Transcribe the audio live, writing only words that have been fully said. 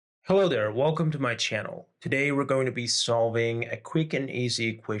Hello there, welcome to my channel. Today we're going to be solving a quick and easy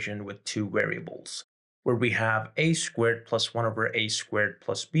equation with two variables, where we have a squared plus 1 over a squared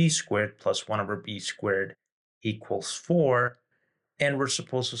plus b squared plus 1 over b squared equals 4, and we're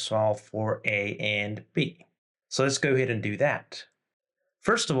supposed to solve for a and b. So let's go ahead and do that.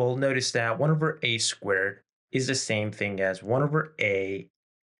 First of all, notice that 1 over a squared is the same thing as 1 over a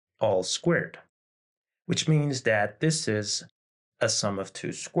all squared, which means that this is a sum of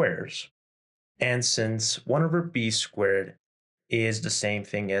two squares. And since 1 over b squared is the same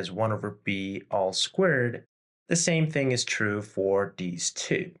thing as 1 over b all squared, the same thing is true for these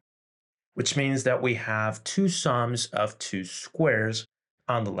two, which means that we have two sums of two squares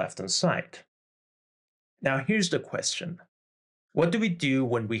on the left-hand side. Now here's the question. What do we do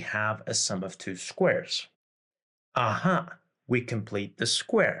when we have a sum of two squares? We complete the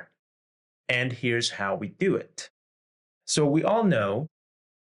square. And here's how we do it. So we all know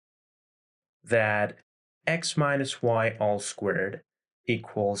that x minus y all squared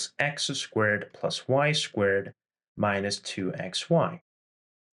equals x squared plus y squared minus 2xy,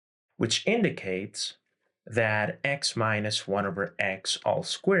 which indicates that x minus 1 over x all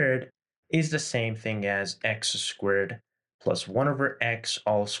squared is the same thing as x squared plus 1 over x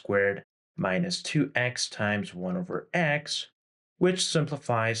all squared minus 2x times 1 over x, which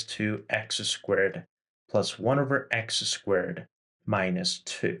simplifies to x squared plus 1 over x squared minus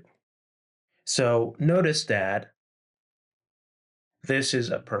 2. So notice that this is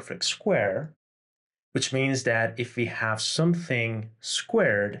a perfect square, which means that if we have something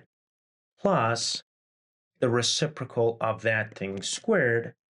squared plus the reciprocal of that thing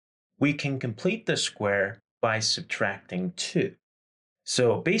squared, we can complete the square by subtracting 2.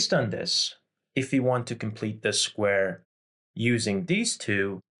 So based on this, if we want to complete the square using these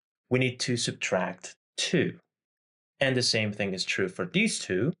two, we need to subtract 2. And the same thing is true for these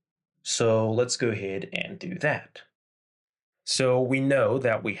two. So let's go ahead and do that. So we know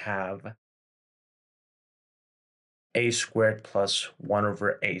that we have a squared plus 1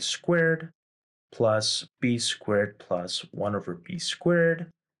 over a squared plus b squared plus 1 over b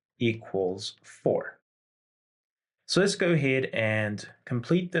squared equals 4. So let's go ahead and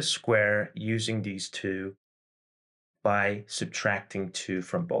complete the square using these two by subtracting 2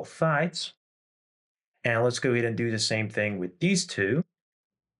 from both sides. And let's go ahead and do the same thing with these two.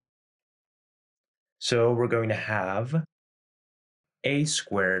 So we're going to have a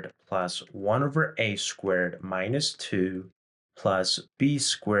squared plus 1 over a squared minus 2 plus b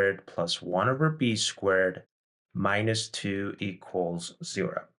squared plus 1 over b squared minus 2 equals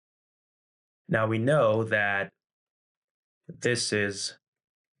 0. Now we know that this is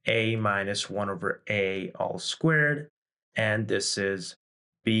a minus 1 over a all squared, and this is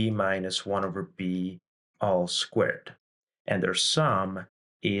b minus 1 over b all squared. And their sum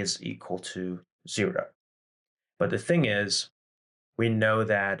is equal to 0. But the thing is, we know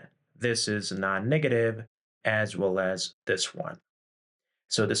that this is non-negative as well as this one.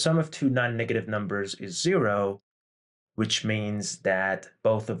 So the sum of two non-negative numbers is 0, which means that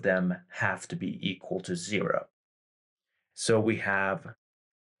both of them have to be equal to 0. So we have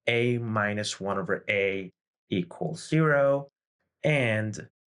a minus 1 over a equals 0, and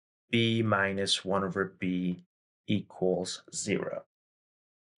b minus 1 over b equals 0.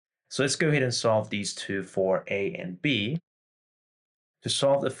 So let's go ahead and solve these two for a and b. To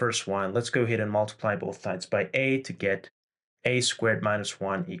solve the first one, let's go ahead and multiply both sides by a to get a squared minus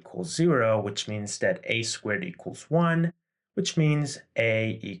 1 equals 0, which means that a squared equals 1, which means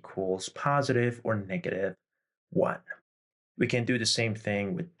a equals positive or negative 1. We can do the same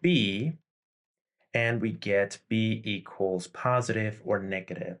thing with b, and we get b equals positive or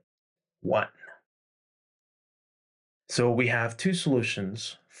negative 1. So we have two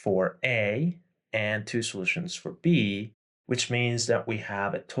solutions for a and two solutions for b, which means that we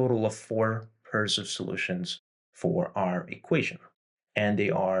have a total of 4 pairs of solutions for our equation. And they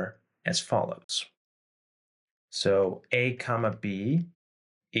are as follows. So a comma b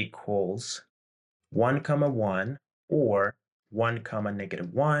equals 1 comma 1, or 1 comma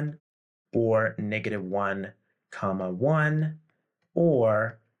negative 1, or negative 1 comma 1,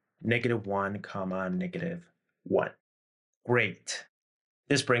 or negative 1 comma negative 1. Great.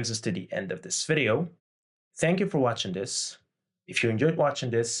 This brings us to the end of this video. Thank you for watching this. If you enjoyed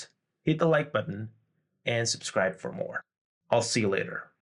watching this, hit the like button and subscribe for more. I'll see you later.